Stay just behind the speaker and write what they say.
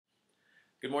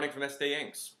Good morning from Estee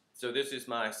Inks. So this is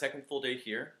my second full day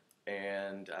here,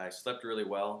 and I slept really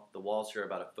well. The walls here are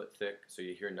about a foot thick, so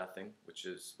you hear nothing, which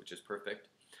is perfect.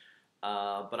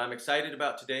 But I'm excited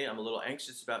about today. I'm a little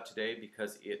anxious about today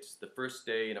because it's the first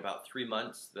day in about 3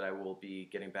 months that I will be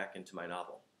getting back into my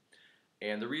novel.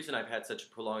 And the reason I've had such a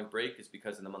prolonged break is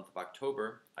because in the month of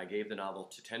October, I gave the novel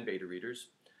to 10 beta readers.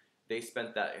 They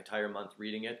spent that entire month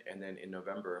reading it, and then in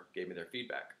November gave me their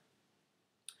feedback.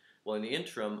 Well, in the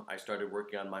interim, I started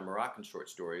working on my Moroccan short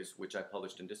stories, which I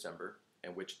published in December,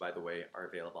 and which, by the way, are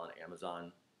available on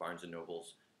Amazon, Barnes &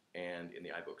 Nobles, and in the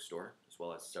iBook store, as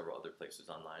well as several other places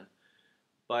online.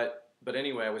 But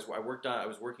anyway, I was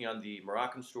working on the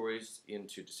Moroccan stories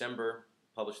into December,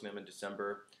 publishing them in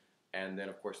December, and then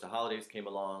of course the holidays came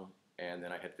along, and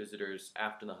then I had visitors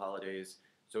after the holidays.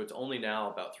 So it's only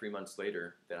now, about 3 months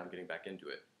later, that I'm getting back into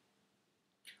it.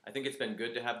 I think it's been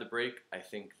good to have the break. I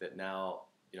think that now,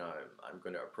 I'm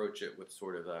going to approach it with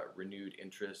sort of a renewed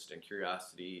interest and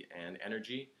curiosity and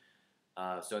energy.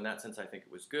 So in that sense, I think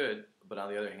it was good. But on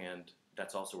the other hand,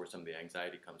 that's also where some of the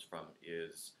anxiety comes from,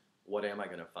 is what am I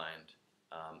going to find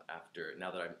now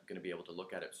that I'm going to be able to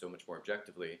look at it so much more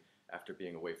objectively after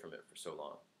being away from it for so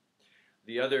long.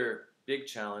 The other big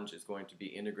challenge is going to be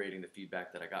integrating the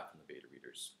feedback that I got from the beta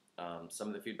readers. Some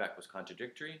of the feedback was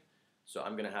contradictory, so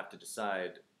I'm going to have to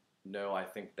decide, no, I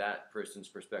think that person's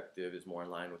perspective is more in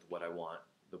line with what I want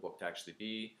the book to actually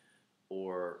be,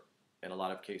 or in a lot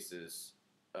of cases,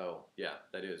 oh, yeah,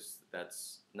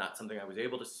 that's not something I was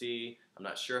able to see. I'm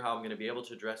not sure how I'm going to be able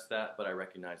to address that, but I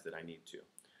recognize that I need to.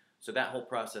 So that whole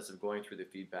process of going through the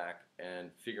feedback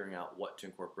and figuring out what to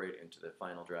incorporate into the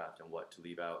final draft and what to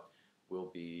leave out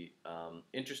will be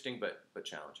interesting but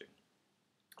challenging.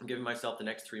 I'm giving myself the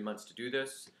next 3 months to do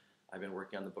this. I've been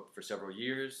working on the book for several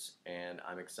years, and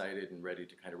I'm excited and ready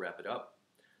to kind of wrap it up.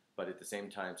 But at the same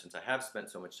time, since I have spent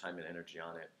so much time and energy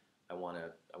on it, I want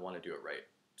to do it right.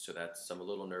 So I'm a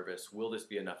little nervous. Will this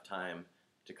be enough time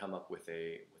to come up with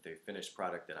a finished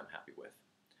product that I'm happy with?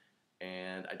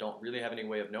 And I don't really have any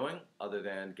way of knowing other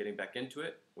than getting back into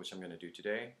it, which I'm going to do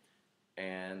today,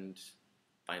 and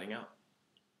finding out.